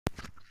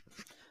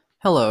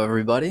Hello,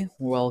 everybody.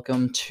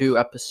 Welcome to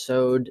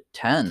episode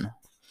 10.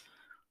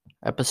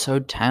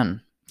 Episode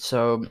 10.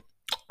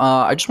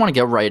 I just want to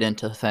get right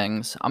into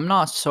things. I'm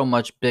not so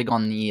much big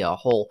on the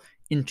whole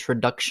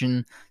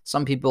introduction.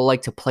 Some people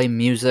like to play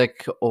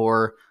music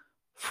or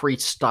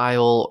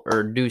freestyle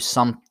or do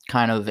some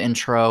kind of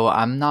intro.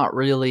 I'm not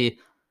really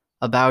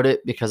about it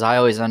because I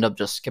always end up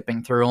just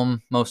skipping through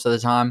them most of the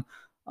time.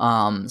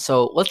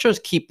 So let's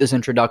just keep this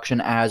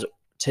introduction as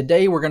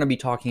today we're going to be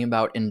talking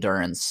about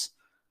endurance,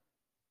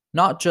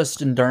 not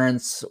just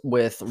endurance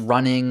with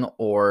running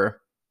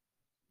or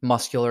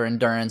muscular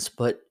endurance,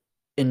 but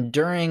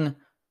enduring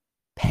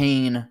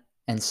pain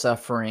and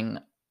suffering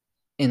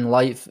in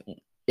life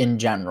in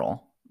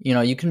general. You know,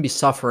 you can be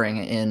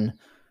suffering in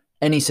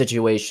any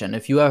situation.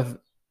 If you have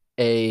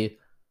a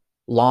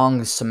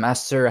long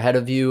semester ahead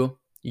of you,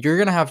 you're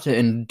going to have to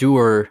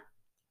endure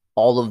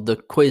all of the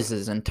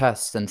quizzes and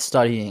tests and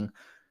studying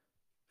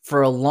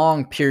for a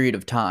long period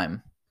of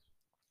time.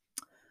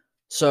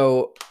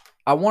 So,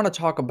 I want to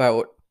talk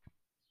about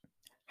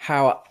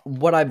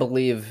what I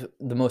believe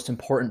the most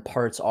important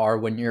parts are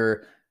when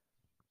you're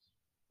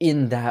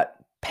in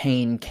that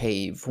pain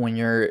cave, when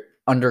you're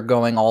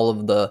undergoing all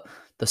of the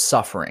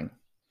suffering.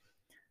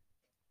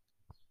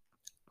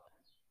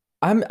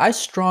 I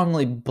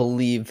strongly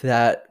believe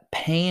that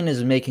pain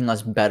is making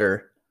us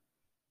better.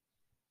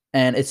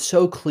 And it's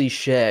so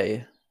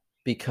cliche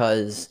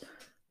because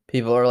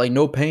people are like,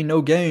 no pain,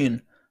 no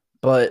gain.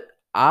 But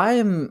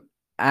I'm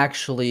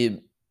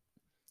actually,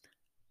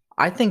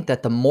 I think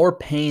that the more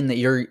pain that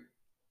you're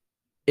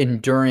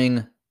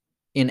enduring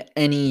in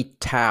any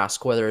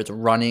task, whether it's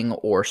running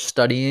or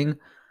studying,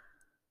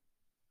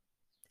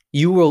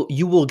 you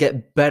will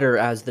get better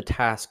as the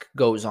task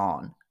goes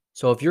on.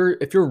 So if you're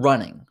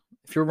running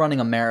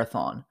a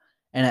marathon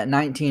and at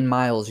 19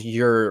 miles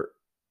you're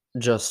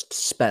just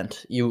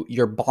spent.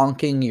 You're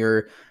bonking,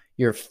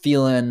 you're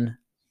feeling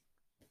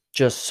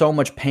just so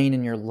much pain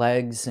in your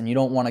legs and you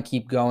don't want to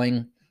keep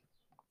going.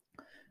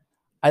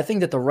 I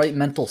think that the right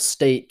mental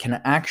state can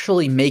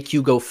actually make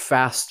you go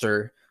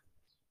faster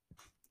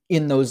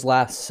in those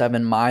last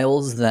 7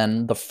 miles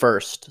than the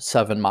first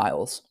 7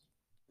 miles.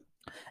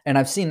 And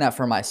I've seen that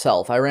for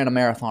myself. I ran a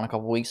marathon a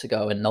couple weeks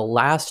ago, and the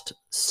last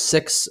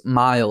 6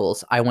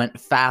 miles I went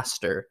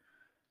faster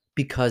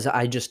because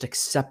I just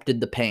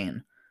accepted the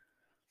pain.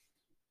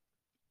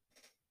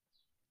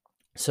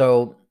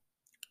 So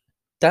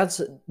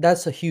that's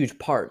a huge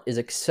part, is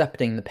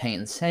accepting the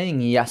pain, saying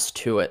yes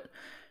to it.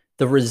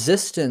 The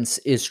resistance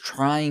is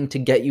trying to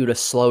get you to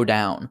slow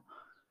down,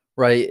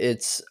 right?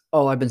 It's,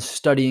 oh, I've been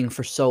studying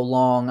for so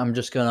long, I'm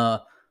just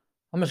gonna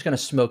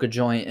smoke a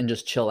joint and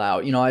just chill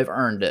out. I've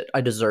earned it.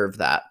 I deserve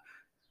that.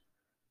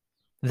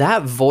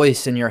 That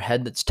voice in your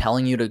head that's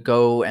telling you to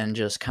go and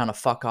just kind of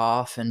fuck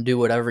off and do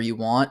whatever you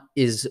want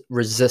is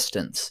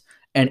resistance.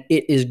 And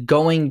it is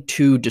going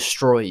to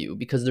destroy you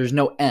because there's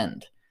no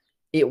end.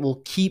 It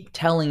will keep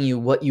telling you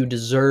what you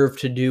deserve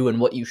to do and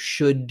what you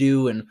should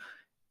do. And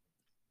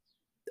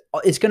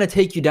it's going to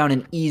take you down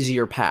an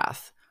easier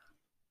path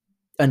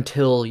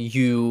until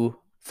you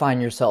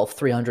find yourself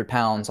 300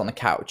 pounds on the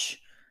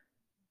couch.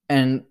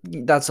 And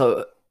that's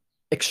a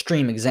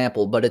extreme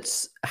example, but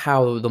it's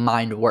how the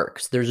mind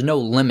works. There's no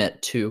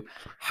limit to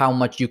how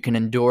much you can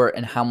endure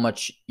and how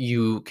much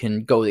you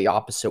can go the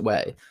opposite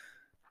way.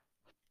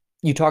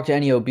 You talk to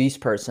any obese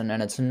person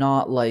and it's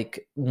not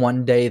like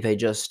one day they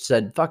just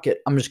said, fuck it,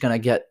 I'm just going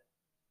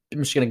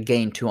to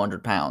gain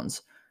 200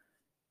 pounds.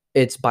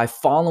 It's by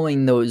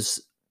following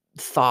those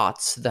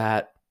thoughts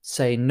that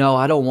say, no,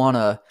 I don't want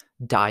to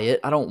diet.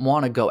 I don't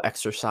want to go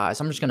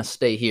exercise. I'm just going to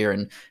stay here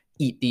and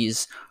eat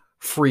these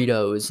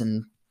Fritos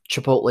and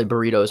Chipotle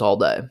burritos all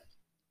day.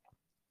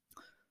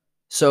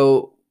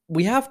 So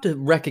we have to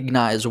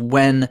recognize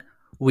when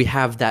we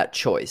have that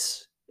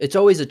choice. It's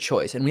always a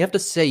choice, and we have to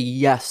say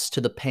yes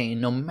to the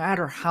pain no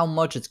matter how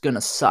much it's going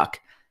to suck.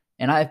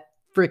 And I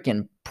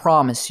freaking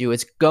promise you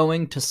it's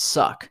going to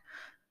suck.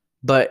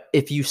 But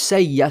if you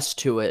say yes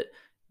to it,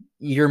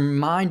 your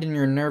mind and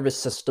your nervous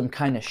system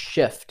kind of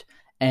shift,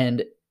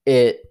 and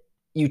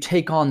you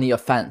take on the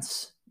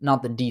offense,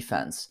 not the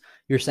defense.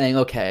 You're saying,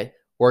 okay,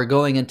 we're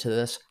going into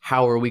this.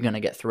 How are we going to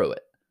get through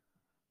it?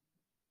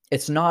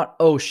 It's not,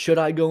 oh, should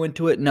I go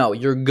into it? No,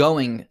 you're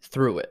going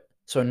through it.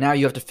 So now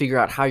you have to figure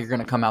out how you're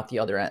going to come out the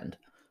other end.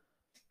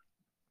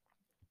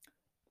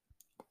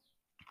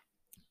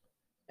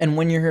 And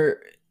when you're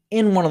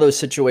in one of those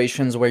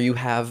situations where you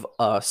have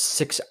a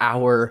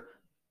 6-hour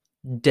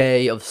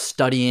day of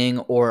studying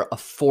or a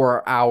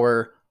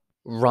 4-hour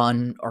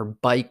run or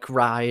bike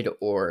ride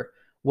or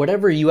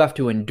whatever you have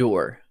to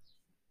endure,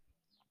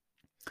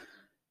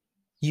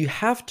 you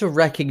have to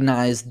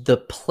recognize the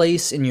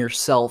place in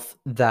yourself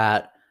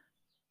that,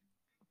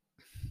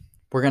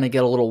 we're going to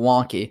get a little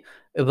wonky,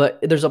 but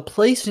there's a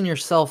place in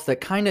yourself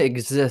that kind of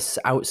exists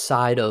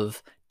outside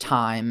of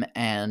time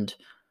and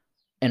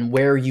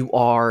where you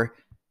are.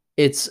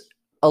 It's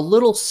a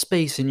little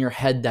space in your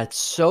head that's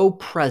so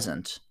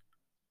present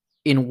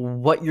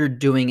in what you're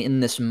doing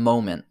in this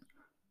moment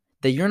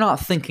that you're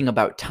not thinking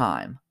about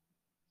time.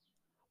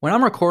 When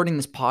I'm recording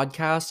this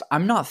podcast,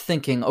 I'm not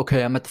thinking,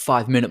 okay, I'm at the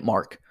 5-minute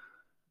mark.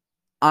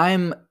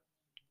 I'm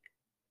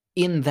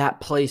in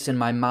that place in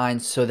my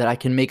mind so that I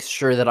can make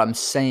sure that I'm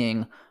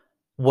saying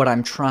what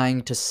I'm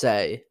trying to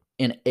say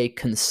in a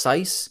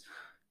concise,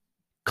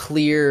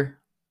 clear,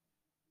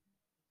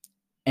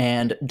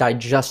 and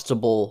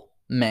digestible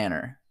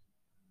manner.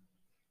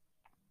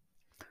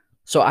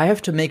 So I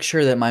have to make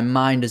sure that my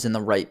mind is in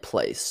the right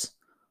place.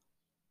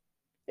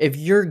 If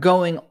you're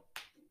going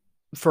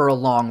for a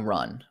long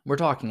run, we're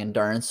talking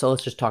endurance, so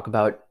let's just talk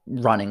about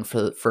running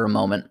for a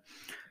moment.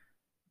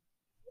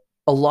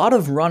 A lot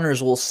of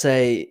runners will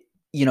say,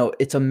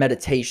 it's a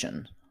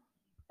meditation.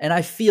 And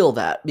I feel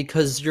that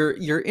because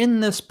you're in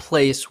this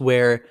place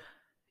where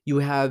you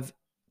have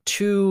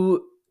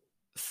two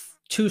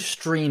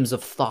streams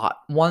of thought.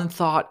 One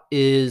thought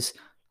is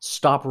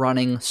stop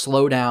running,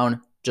 slow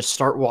down, just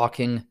start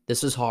walking.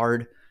 This is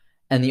hard.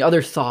 And the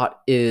other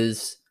thought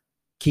is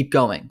keep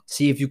going.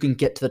 See if you can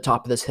get to the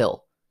top of this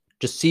hill.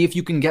 Just see if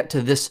you can get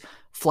to this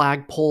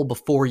flagpole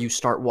before you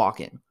start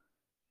walking.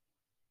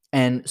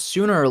 And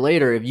sooner or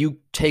later, if you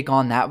take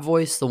on that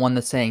voice, the one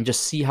that's saying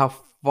just see how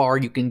far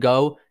you can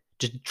go,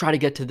 just try to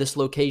get to this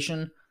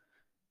location,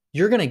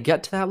 you're going to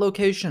get to that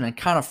location and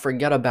kind of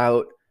forget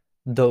about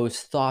those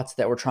thoughts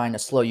that were trying to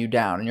slow you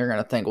down. And you're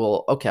going to think,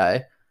 well,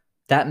 okay,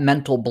 that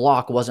mental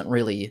block wasn't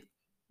real.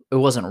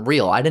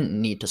 I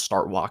didn't need to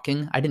start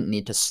walking. I didn't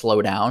need to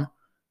slow down.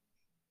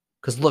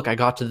 Because look, I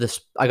got to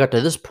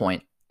this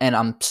point and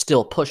I'm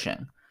still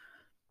pushing.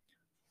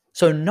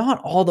 So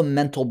not all the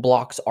mental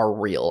blocks are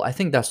real. I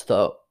think that's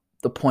the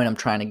point I'm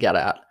trying to get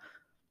at.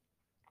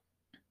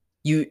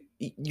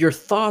 Your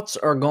thoughts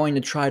are going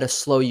to try to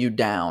slow you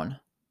down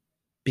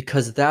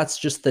because that's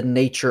just the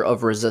nature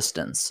of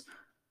resistance.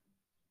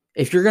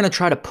 If you're going to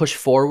try to push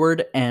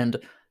forward, and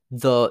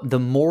the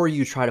more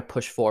you try to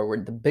push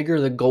forward, the bigger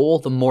the goal,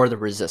 the more the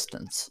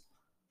resistance.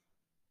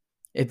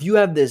 If you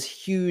have this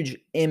huge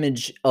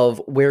image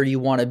of where you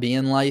want to be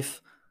in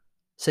life,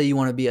 say you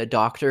want to be a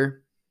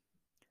doctor,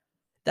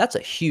 that's a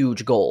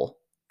huge goal.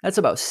 That's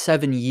about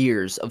 7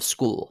 years of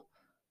school.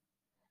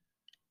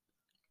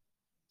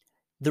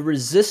 The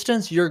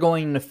resistance you're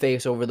going to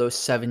face over those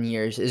 7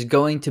 years is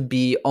going to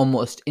be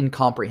almost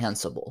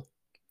incomprehensible.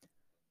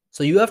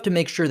 So you have to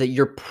make sure that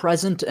you're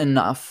present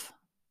enough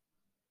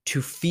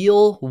to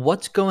feel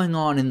what's going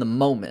on in the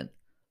moment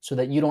so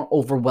that you don't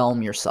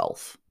overwhelm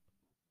yourself.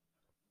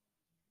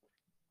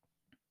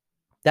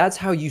 That's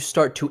how you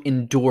start to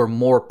endure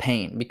more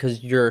pain,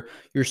 because you're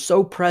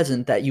so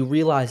present that you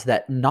realize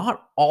that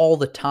not all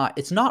the time,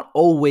 it's not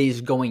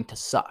always going to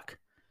suck.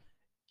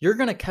 You're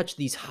going to catch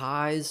these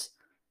highs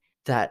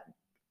that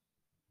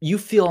you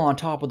feel on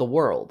top of the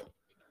world.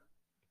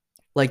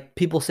 Like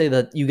people say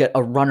that you get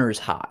a runner's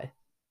high.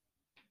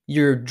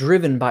 You're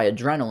driven by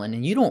adrenaline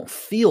and you don't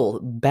feel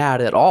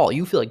bad at all.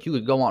 You feel like you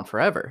could go on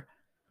forever.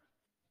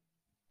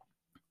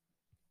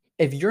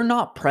 If you're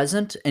not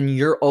present and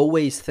you're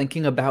always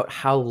thinking about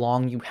how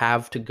long you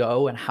have to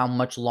go and how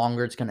much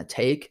longer it's going to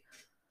take,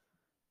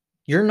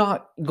 you're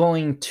not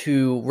going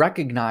to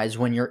recognize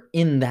when you're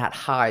in that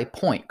high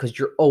point because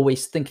you're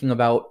always thinking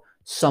about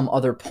some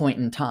other point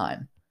in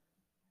time.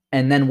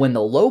 And then when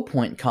the low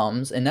point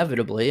comes,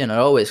 inevitably, and it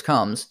always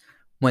comes,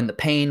 when the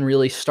pain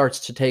really starts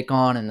to take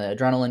on and the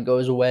adrenaline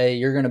goes away,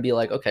 you're going to be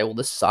like, okay, well,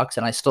 this sucks.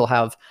 And I still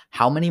have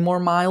how many more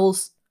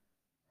miles?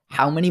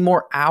 How many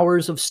more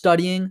hours of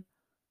studying?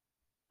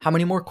 How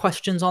many more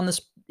questions on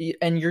this?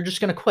 And you're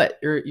just going to quit.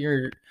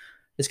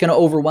 It's going to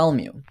overwhelm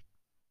you.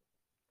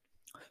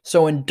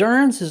 So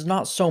endurance is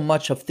not so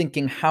much of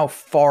thinking how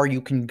far you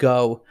can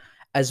go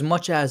as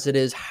much as it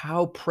is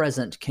how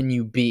present can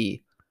you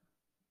be?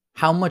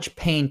 How much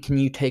pain can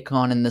you take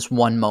on in this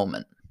one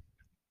moment?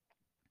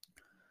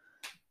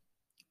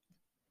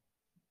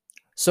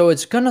 So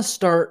it's going to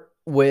start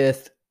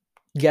with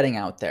getting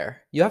out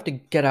there. You have to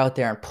get out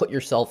there and put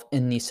yourself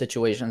in these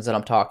situations that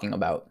I'm talking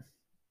about.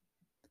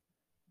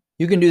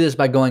 You can do this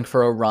by going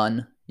for a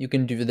run. You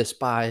can do this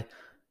by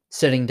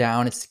sitting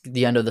down. It's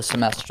the end of the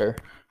semester.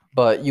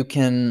 But you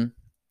can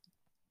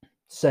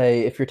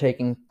say, if you're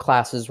taking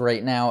classes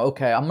right now,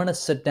 okay, I'm going to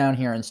sit down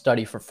here and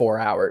study for 4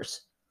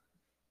 hours.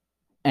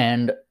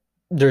 And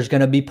there's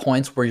going to be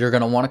points where you're going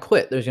to want to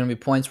quit. There's going to be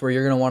points where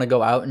you're going to want to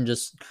go out and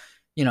just,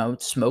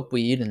 smoke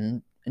weed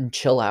and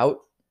chill out.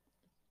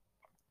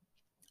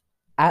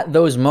 At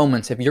those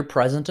moments, if you're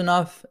present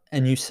enough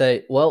and you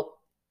say, well,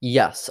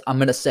 yes, I'm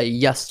going to say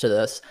yes to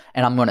this,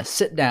 and I'm going to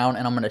sit down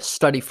and I'm going to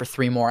study for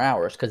 3 more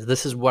hours because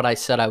this is what I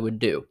said I would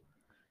do.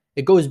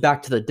 It goes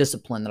back to the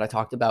discipline that I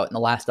talked about in the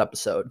last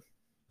episode.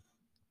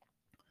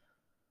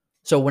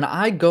 So when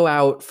I go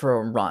out for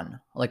a run,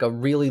 like a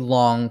really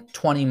long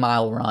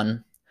 20-mile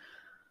run,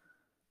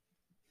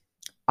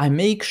 I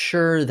make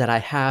sure that I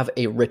have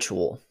a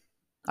ritual.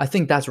 I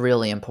think that's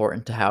really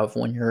important to have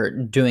when you're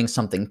doing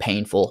something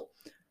painful.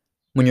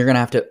 When you're going to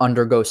have to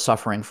undergo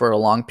suffering for a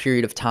long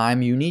period of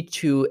time, you need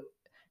to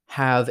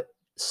have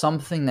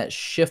something that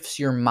shifts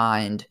your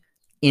mind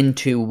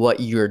into what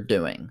you're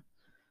doing.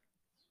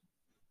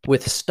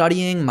 With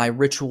studying, my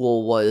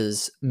ritual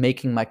was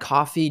making my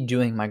coffee,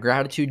 doing my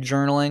gratitude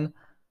journaling,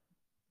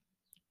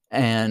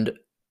 and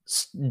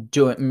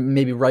doing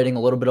maybe writing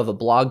a little bit of a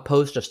blog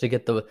post just to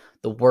get the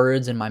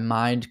words in my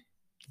mind,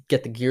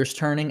 get the gears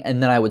turning,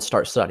 and then I would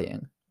start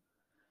studying.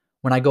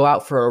 When I go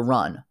out for a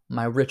run,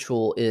 my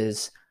ritual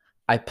is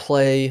I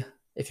play,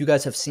 if you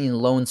guys have seen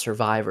Lone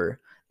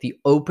Survivor, the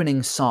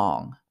opening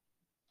song,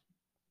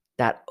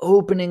 that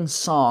opening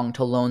song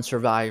to Lone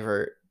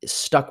Survivor is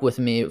stuck with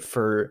me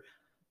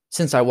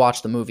since I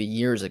watched the movie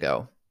years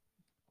ago.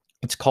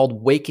 It's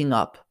called Waking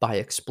Up by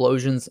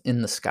Explosions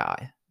in the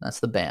Sky. That's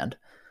the band.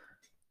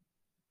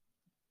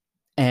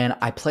 And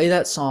I play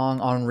that song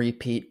on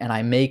repeat, and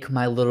I make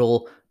my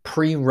little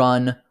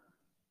pre-run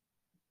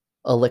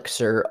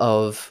elixir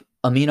of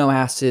amino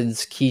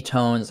acids,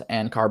 ketones,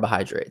 and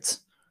carbohydrates.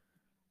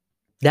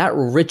 That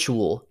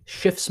ritual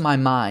shifts my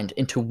mind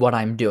into what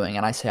I'm doing,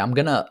 and I say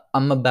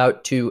I'm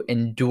about to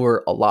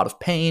endure a lot of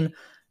pain,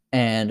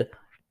 and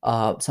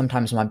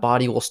sometimes my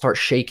body will start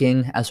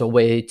shaking as a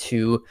way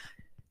to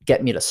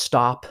get me to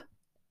stop.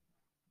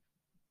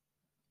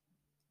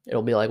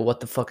 It'll be like,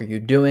 what the fuck are you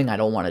doing? I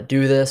don't want to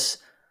do this.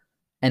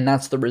 And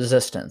that's the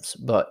resistance.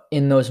 But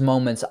in those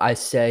moments, I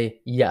say,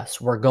 yes,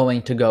 we're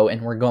going to go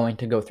and we're going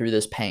to go through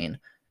this pain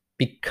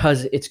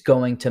because it's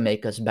going to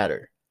make us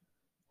better.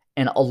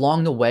 And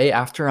along the way,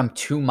 after I'm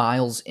 2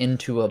 miles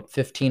into a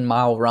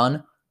 15-mile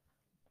run,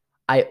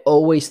 I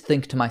always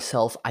think to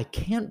myself, I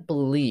cannot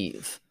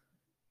believe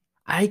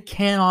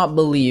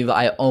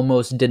I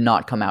almost did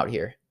not come out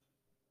here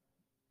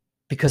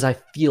because I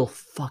feel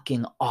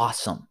fucking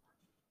awesome.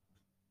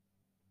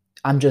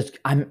 I'm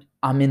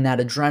in that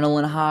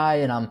adrenaline high,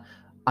 and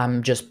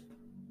I'm just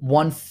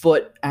one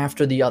foot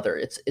after the other.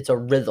 It's a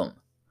rhythm.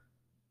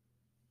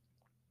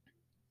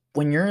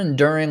 When you're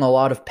enduring a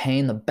lot of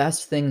pain, the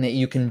best thing that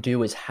you can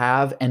do is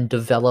have and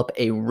develop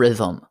a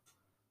rhythm.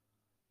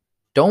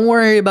 Don't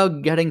worry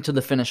about getting to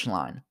the finish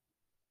line.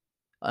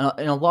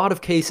 In a lot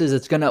of cases,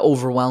 it's going to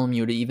overwhelm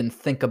you to even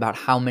think about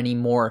how many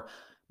more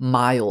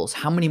miles,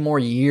 how many more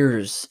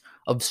years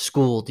of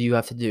school do you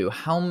have to do?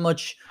 How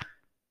much,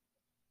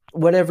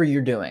 whatever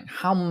you're doing,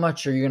 how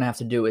much are you going to have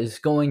to do is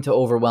going to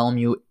overwhelm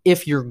you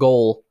if your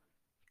goal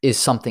is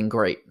something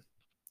great.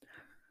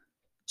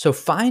 So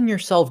find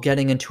yourself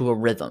getting into a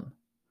rhythm.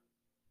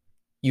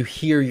 You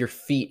hear your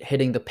feet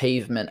hitting the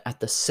pavement at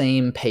the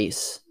same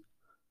pace.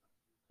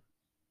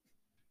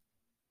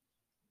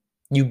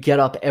 You get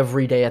up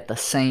every day at the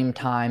same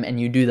time and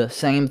you do the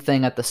same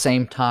thing at the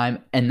same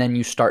time, and then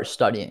you start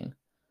studying.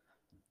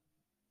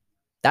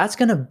 That's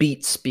going to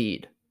beat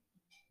speed.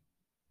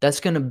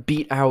 That's going to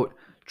beat out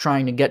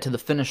trying to get to the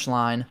finish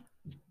line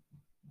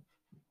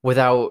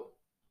without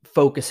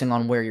focusing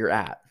on where you're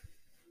at.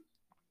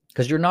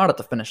 Because you're not at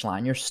the finish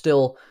line. You're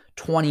still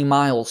 20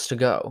 miles to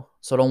go.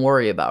 So don't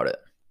worry about it.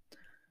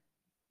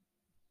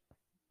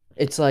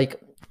 It's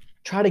like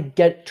try to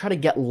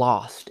get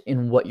lost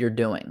in what you're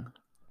doing.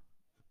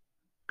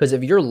 Because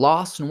if you're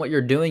lost in what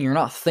you're doing, you're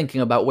not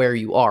thinking about where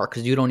you are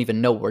because you don't even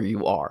know where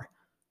you are.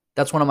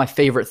 That's one of my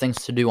favorite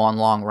things to do on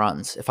long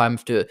runs. If I'm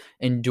to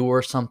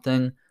endure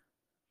something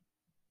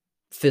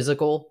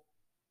physical,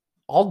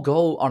 I'll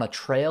go on a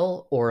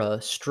trail or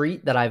a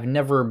street that I've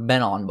never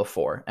been on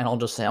before, and I'll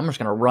just say, I'm just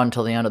going to run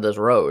till the end of this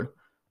road.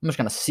 I'm just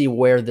going to see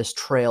where this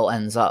trail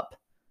ends up.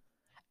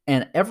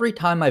 And every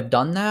time I've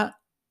done that,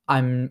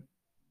 I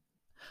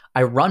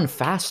run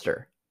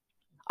faster.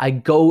 I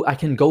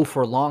can go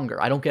for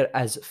longer. I don't get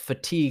as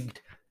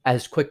fatigued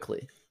as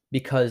quickly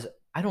because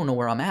I don't know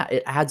where I'm at.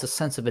 It adds a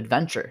sense of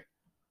adventure.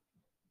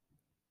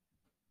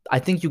 I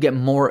think you get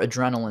more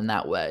adrenaline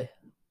that way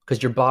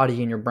because your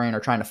body and your brain are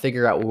trying to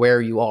figure out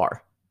where you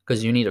are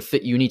because you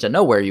need to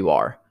know where you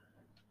are.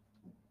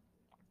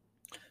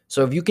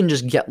 So if you can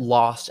just get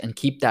lost and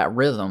keep that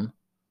rhythm,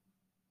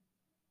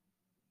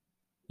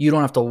 you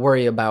don't have to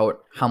worry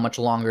about how much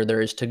longer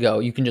there is to go.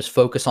 You can just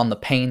focus on the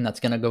pain that's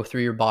going to go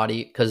through your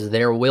body because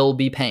there will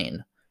be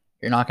pain.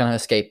 You're not going to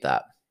escape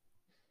that.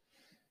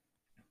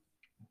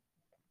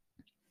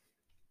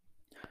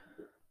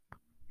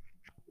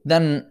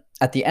 Then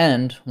at the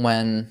end,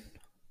 when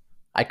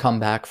I come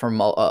back from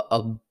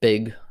a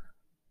big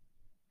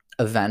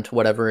event,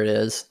 whatever it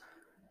is,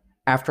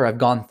 after I've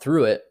gone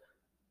through it,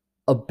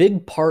 a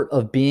big part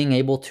of being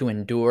able to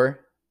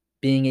endure,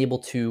 being able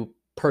to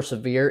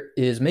persevere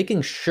is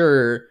making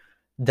sure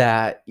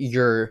that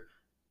you're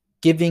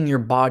giving your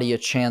body a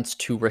chance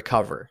to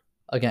recover.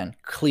 Again,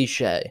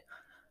 cliche,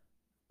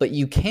 but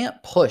you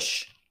can't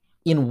push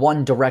in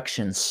one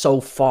direction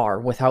so far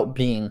without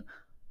being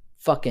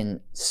fucking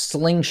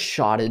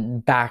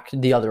slingshotted back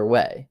the other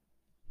way.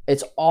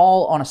 It's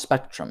all on a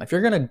spectrum. If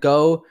you're going to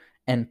go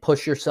and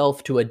push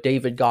yourself to a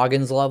David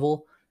Goggins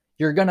level,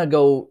 you're going to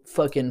go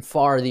fucking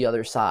far the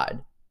other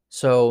side.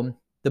 So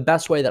the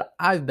best way that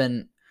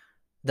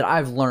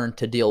I've learned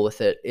to deal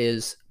with it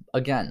is,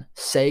 again,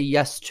 say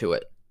yes to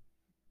it.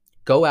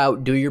 Go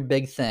out, do your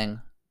big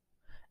thing,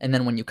 and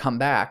then when you come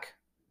back,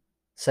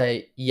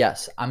 say,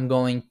 yes, I'm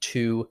going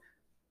to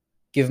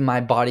give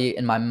my body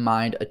and my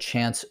mind a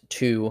chance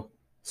to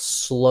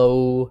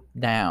Slow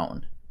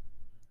down.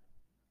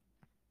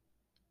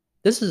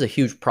 This is a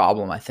huge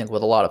problem, I think,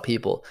 with a lot of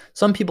people.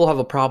 Some people have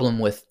a problem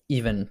with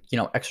even,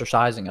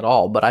 exercising at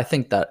all, but I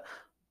think that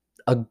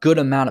a good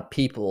amount of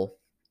people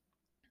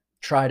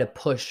try to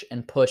push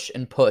and push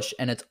and push,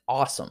 and it's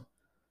awesome.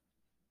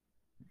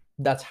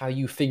 That's how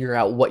you figure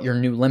out what your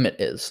new limit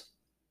is.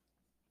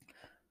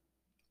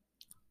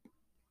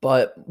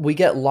 But we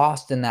get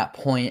lost in that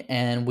point,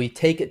 and we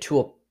take it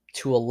to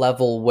a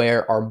level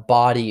where our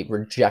body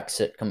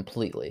rejects it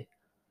completely,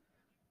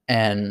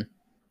 and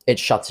it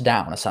shuts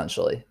down,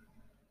 essentially.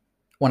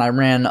 When I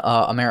ran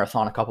a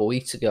marathon a couple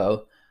weeks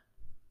ago,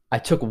 I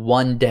took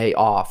one day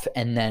off,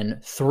 and then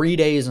 3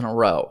 days in a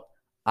row,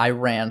 I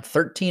ran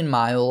 13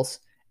 miles,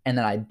 and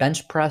then I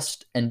bench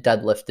pressed and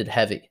deadlifted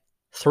heavy.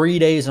 3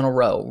 days in a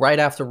row, right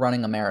after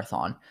running a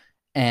marathon.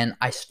 And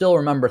I still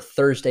remember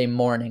Thursday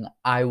morning,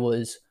 I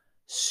was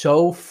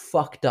so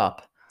fucked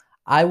up.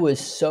 I was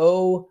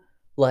so,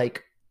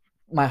 like,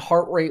 my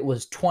heart rate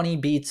was 20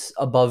 beats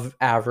above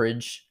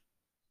average.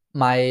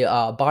 My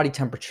body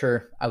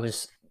temperature, I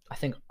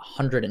think,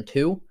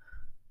 102.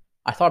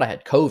 I thought I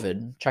had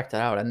COVID. Checked it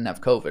out. I didn't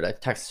have COVID. I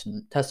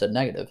tested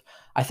negative.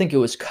 I think it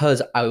was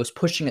because I was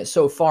pushing it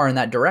so far in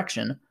that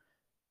direction,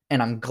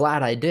 and I'm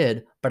glad I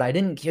did, but I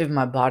didn't give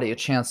my body a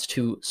chance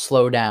to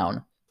slow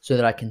down so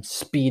that I can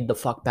speed the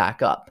fuck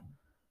back up.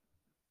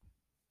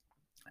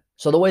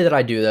 So the way that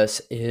I do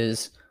this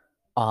is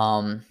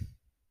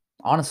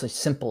honestly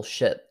simple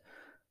shit.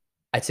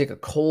 I take a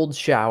cold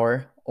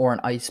shower or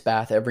an ice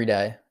bath every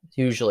day.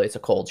 Usually it's a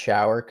cold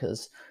shower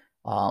because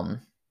I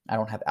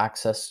don't have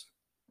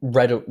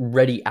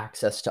ready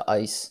access to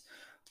ice.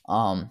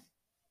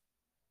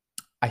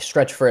 I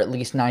stretch for at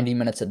least 90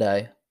 minutes a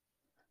day,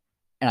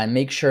 and I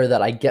make sure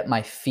that I get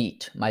my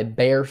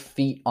bare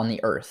feet on the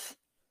earth.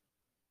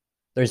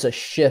 There's a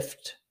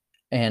shift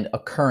and a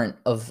current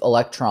of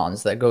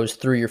electrons that goes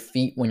through your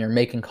feet when you're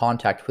making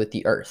contact with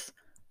the earth.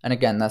 And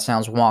again, that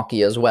sounds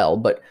wonky as well,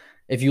 but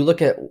if you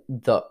look at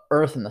the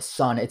earth and the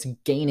sun, it's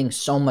gaining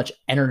so much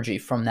energy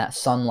from that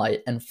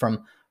sunlight and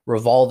from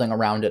revolving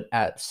around it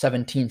at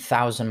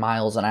 17,000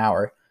 miles an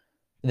hour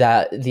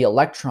that the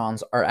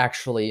electrons are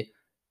actually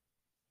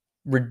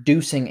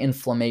reducing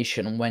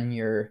inflammation when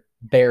your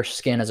bare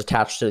skin is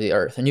attached to the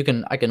earth.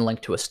 And I can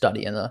link to a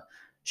study in the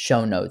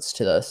show notes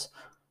to this.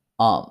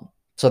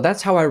 So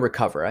that's how I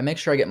recover. I make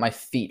sure I get my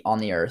feet on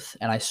the earth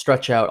and I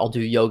stretch out. I'll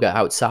do yoga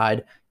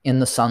outside in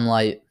the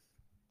sunlight,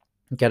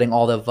 getting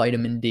all the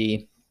vitamin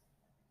D.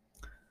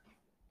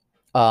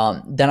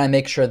 Then I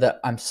make sure that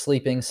I'm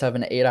sleeping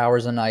 7 to 8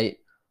 hours a night.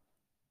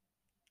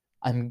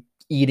 I'm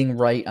eating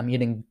right. I'm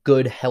eating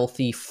good,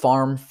 healthy,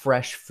 farm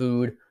fresh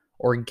food,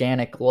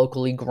 organic,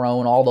 locally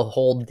grown, all the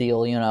whole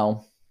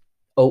deal,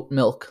 oat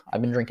milk.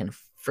 I've been drinking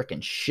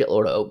freaking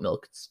shitload of oat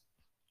milk. It's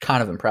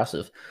kind of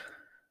impressive.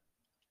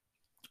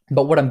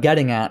 But what I'm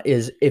getting at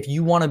is if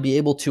you want to be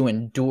able to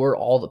endure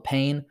all the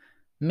pain,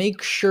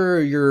 make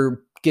sure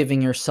you're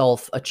giving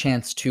yourself a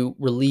chance to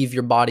relieve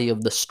your body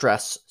of the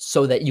stress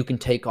so that you can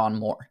take on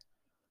more.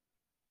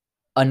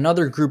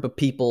 Another group of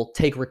people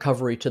take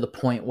recovery to the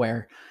point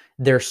where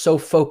they're so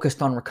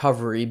focused on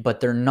recovery, but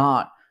they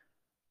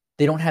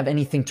don't have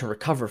anything to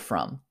recover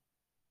from.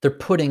 They're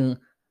putting,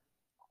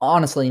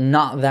 honestly,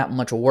 not that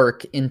much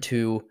work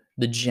into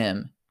the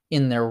gym,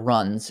 in their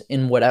runs,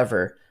 in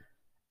whatever.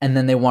 And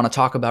then they want to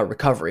talk about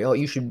recovery. Oh,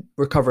 you should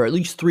recover at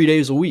least 3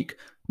 days a week.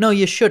 No,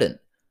 you shouldn't.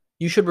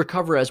 You should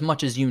recover as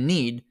much as you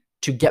need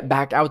to get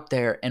back out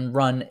there and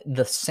run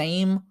the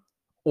same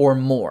or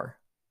more,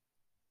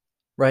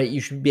 right?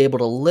 You should be able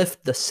to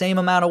lift the same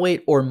amount of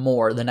weight or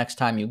more the next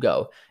time you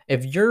go.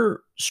 If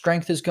your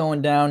strength is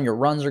going down, your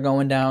runs are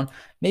going down,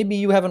 maybe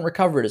you haven't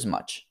recovered as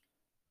much.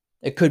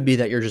 It could be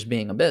that you're just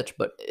being a bitch,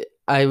 but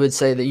I would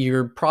say that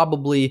you're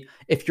probably,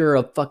 if you're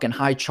a fucking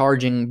high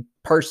charging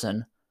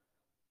person,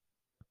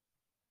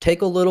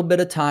 take a little bit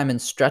of time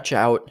and stretch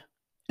out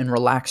and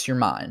relax your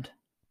mind.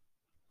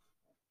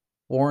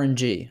 Warren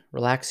G,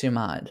 Relax Your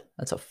Mind.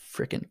 That's a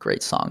freaking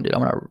great song, dude.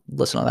 I'm going to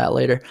listen to that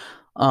later.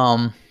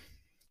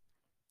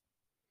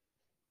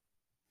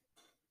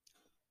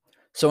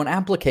 So an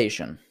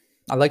application.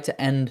 I like to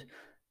end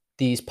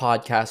these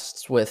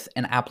podcasts with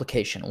an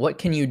application. What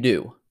can you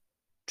do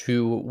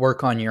to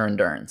work on your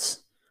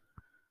endurance?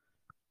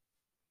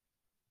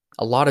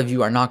 A lot of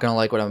you are not going to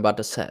like what I'm about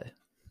to say,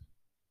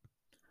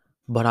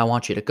 but I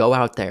want you to go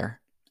out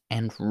there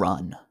and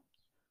run.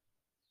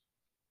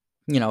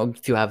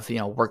 If you have,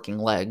 working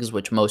legs,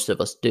 which most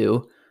of us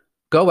do,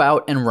 go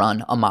out and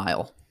run a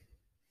mile.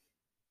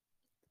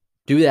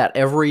 Do that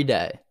every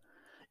day.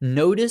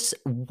 Notice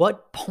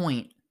what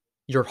point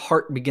your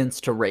heart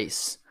begins to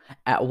race.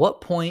 At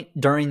what point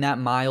during that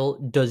mile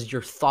does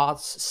your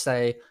thoughts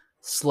say,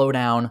 slow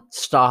down,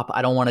 stop,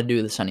 I don't want to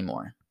do this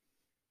anymore?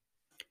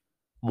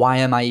 Why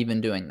am I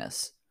even doing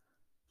this?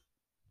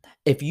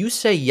 If you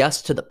say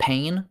yes to the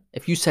pain,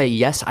 if you say,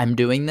 yes, I'm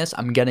doing this,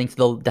 I'm getting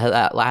to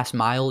that last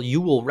mile,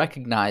 you will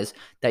recognize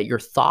that your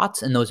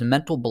thoughts and those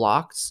mental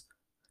blocks,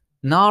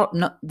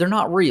 they're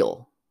not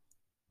real.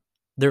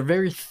 They're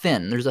very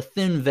thin. There's a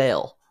thin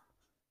veil,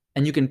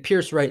 and you can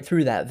pierce right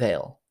through that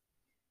veil.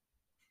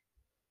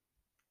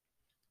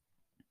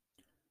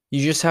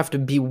 You just have to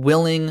be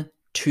willing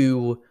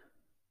to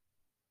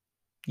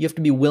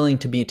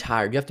be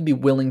tired. You have to be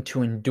willing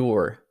to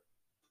endure.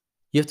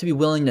 You have to be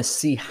willing to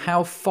see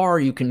how far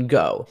you can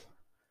go.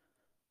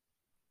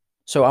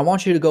 So I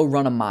want you to go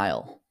run a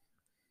mile.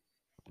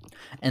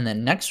 And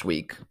then next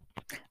week,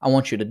 I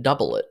want you to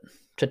double it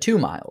to 2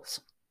 miles.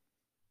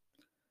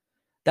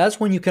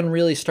 That's when you can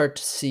really start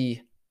to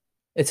see,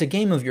 it's a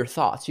game of your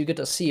thoughts. You get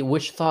to see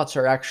which thoughts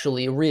are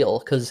actually real,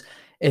 because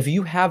if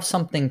you have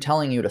something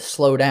telling you to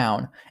slow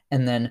down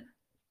and then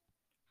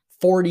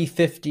 40,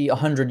 50,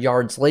 100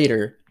 yards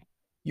later,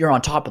 you're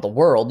on top of the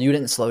world, you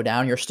didn't slow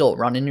down, you're still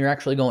running, you're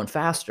actually going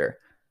faster.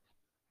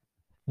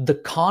 The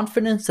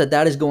confidence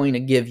that is going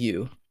to give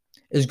you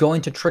is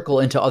going to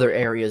trickle into other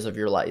areas of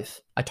your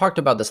life. I talked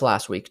about this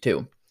last week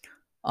too.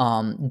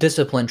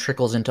 Discipline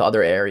trickles into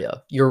other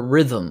area. Your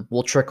rhythm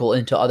will trickle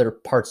into other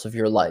parts of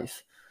your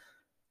life.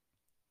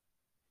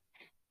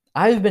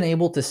 I've been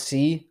able to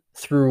see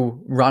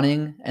through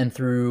running and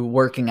through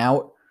working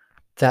out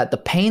that the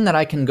pain that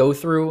I can go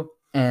through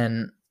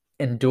and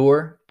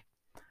endure,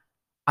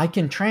 I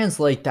can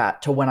translate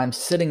that to when I'm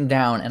sitting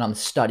down and I'm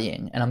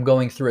studying and I'm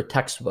going through a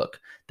textbook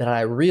that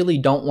I really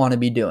don't want to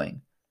be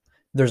doing.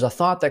 There's a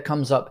thought that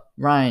comes up,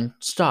 Ryan,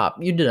 stop,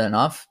 you did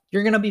enough.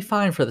 You're going to be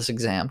fine for this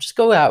exam. Just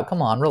go out,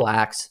 come on,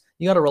 relax.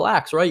 You got to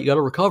relax, right? You got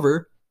to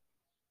recover.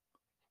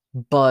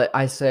 But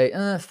I say,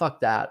 fuck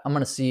that. I'm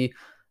going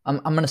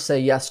to say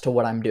yes to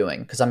what I'm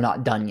doing because I'm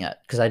not done yet,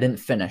 because I didn't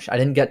finish. I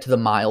didn't get to the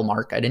mile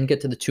mark. I didn't get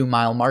to the 2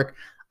 mile mark.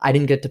 I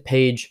didn't get to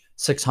page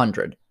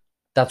 600.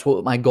 That's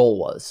what my goal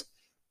was.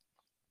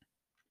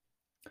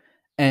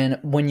 And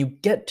when you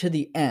get to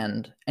the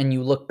end and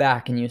you look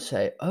back and you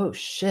say, oh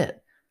shit,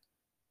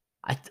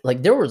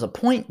 there was a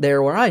point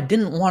there where I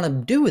didn't want to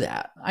do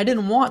that. I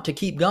didn't want to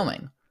keep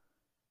going,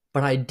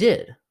 but I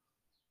did.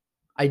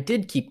 I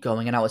did keep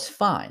going and I was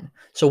fine.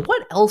 So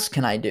what else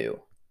can I do?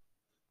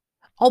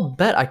 I'll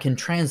bet I can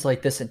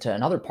translate this into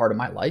another part of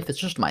my life. It's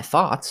just my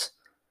thoughts.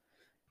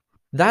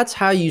 That's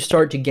how you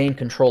start to gain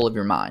control of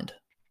your mind.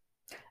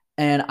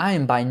 And I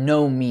am by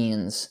no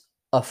means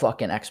a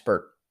fucking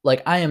expert.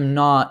 Like, I am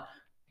not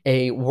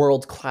a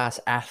world-class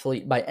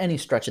athlete by any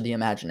stretch of the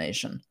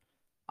imagination.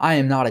 I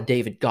am not a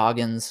David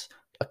Goggins,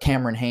 a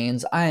Cameron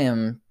Haynes.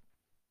 I'm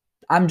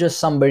just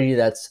somebody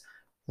that's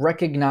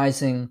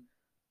recognizing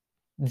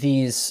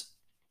these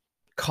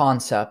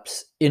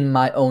concepts in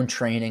my own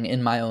training,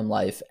 in my own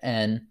life,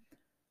 and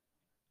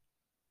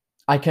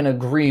I can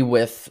agree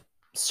with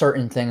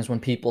certain things when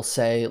people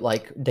say,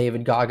 like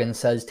David Goggins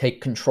says, take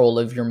control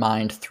of your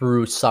mind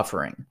through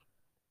suffering.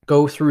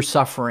 Go through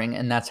suffering,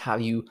 and that's how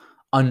you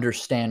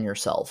understand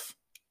yourself.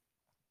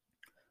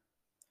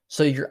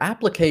 So your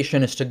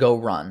application is to go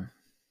run.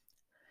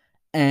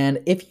 And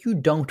if you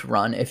don't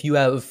run, if you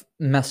have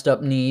messed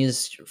up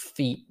knees, your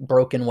feet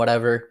broken,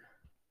 whatever,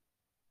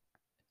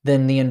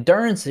 then the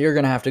endurance that you're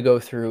going to have to go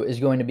through is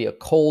going to be a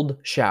cold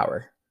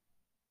shower.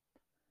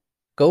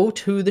 Go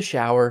to the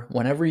shower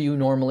whenever you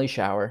normally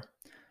shower.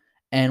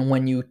 And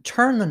when you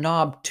turn the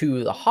knob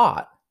to the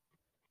hot,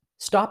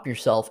 stop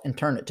yourself and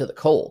turn it to the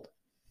cold.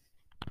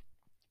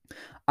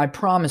 I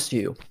promise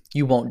you,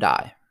 you won't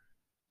die.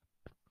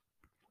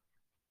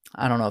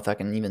 I don't know if I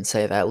can even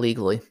say that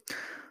legally.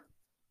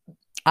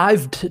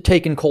 I've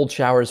taken cold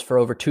showers for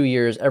over 2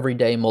 years, every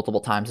day,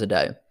 multiple times a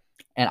day,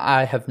 and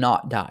I have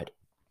not died.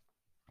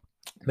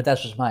 But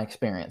that's just my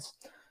experience.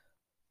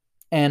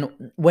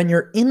 And when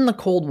you're in the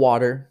cold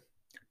water,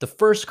 the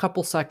first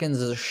couple seconds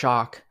is a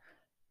shock.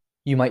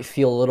 You might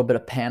feel a little bit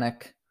of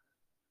panic.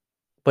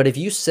 But if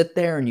you sit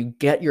there and you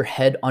get your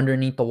head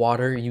underneath the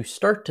water, you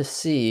start to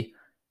see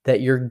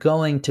that you're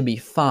going to be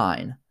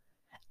fine.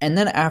 And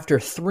then after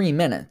 3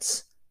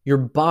 minutes, your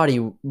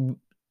body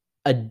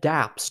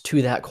adapts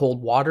to that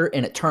cold water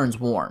and it turns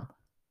warm.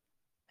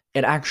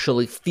 It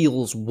actually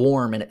feels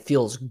warm and it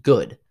feels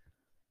good.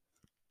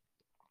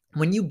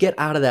 When you get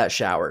out of that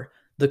shower,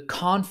 the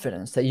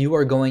confidence that you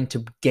are going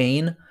to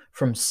gain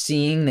from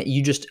seeing that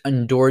you just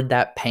endured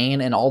that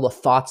pain and all the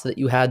thoughts that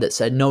you had that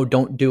said, no,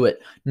 don't do it.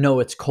 No,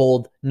 it's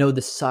cold. No,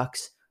 this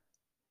sucks.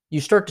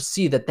 You start to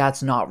see that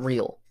that's not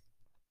real.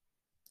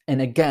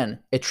 And again,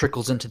 it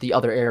trickles into the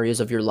other areas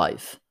of your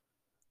life.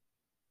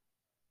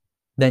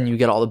 Then you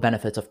get all the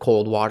benefits of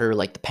cold water,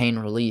 like the pain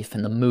relief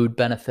and the mood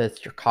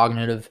benefits, your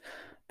cognitive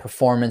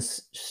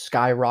performance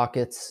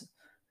skyrockets,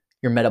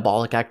 your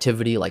metabolic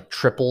activity like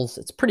triples.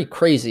 It's pretty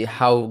crazy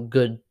how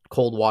good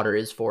cold water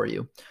is for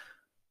you.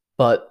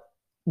 But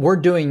we're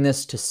doing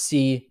this to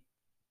see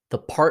the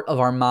part of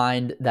our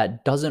mind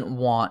that doesn't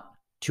want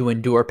to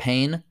endure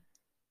pain,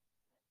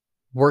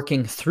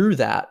 working through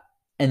that,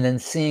 and then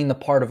seeing the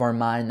part of our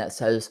mind that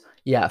says,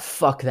 yeah,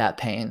 fuck that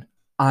pain.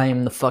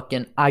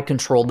 I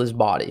control this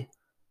body.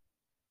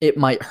 It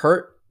might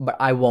hurt, but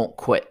I won't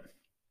quit.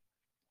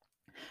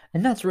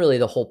 And that's really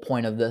the whole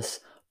point of this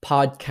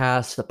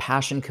podcast, the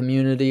Passion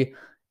Community,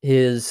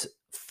 is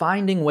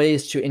finding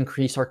ways to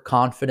increase our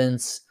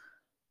confidence,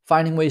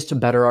 finding ways to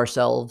better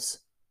ourselves.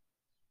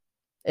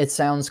 It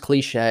sounds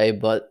cliche,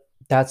 but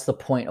that's the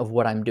point of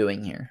what I'm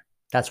doing here.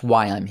 That's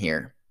why I'm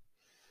here.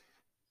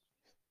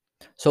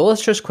 So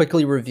let's just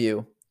quickly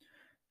review.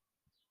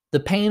 The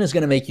pain is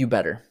going to make you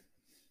better.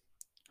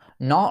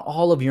 Not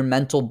all of your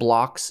mental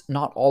blocks,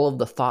 not all of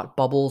the thought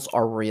bubbles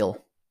are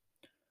real.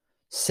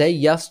 Say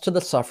yes to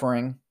the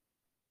suffering.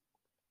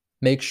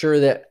 Make sure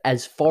that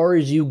as far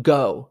as you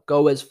go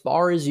as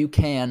far as you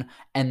can,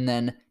 and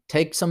then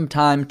take some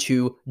time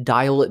to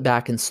dial it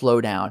back and slow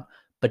down.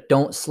 But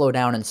don't slow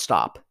down and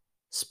stop.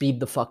 Speed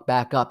the fuck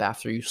back up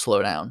after you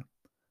slow down.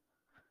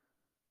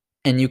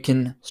 And you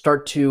can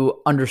start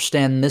to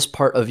understand this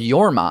part of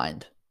your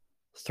mind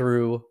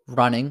through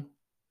running.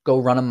 Go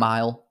run a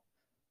mile,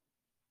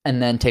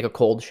 and then take a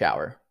cold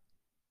shower.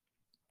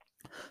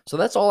 So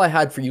that's all I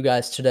had for you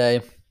guys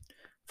today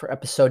for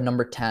episode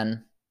number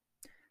 10.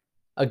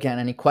 Again,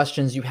 any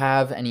questions you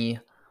have, any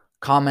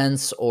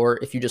comments, or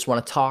if you just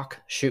want to talk,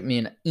 shoot me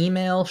an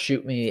email,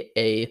 shoot me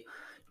a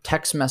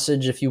text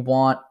message if you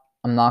want.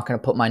 I'm not going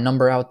to put my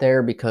number out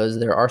there because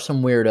there are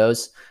some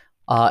weirdos.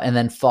 And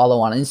then follow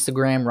on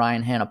Instagram,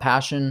 Ryan Hanna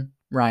Passion,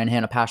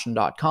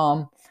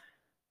 ryanhannapassion.com.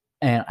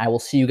 And I will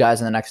see you guys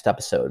in the next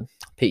episode.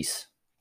 Peace.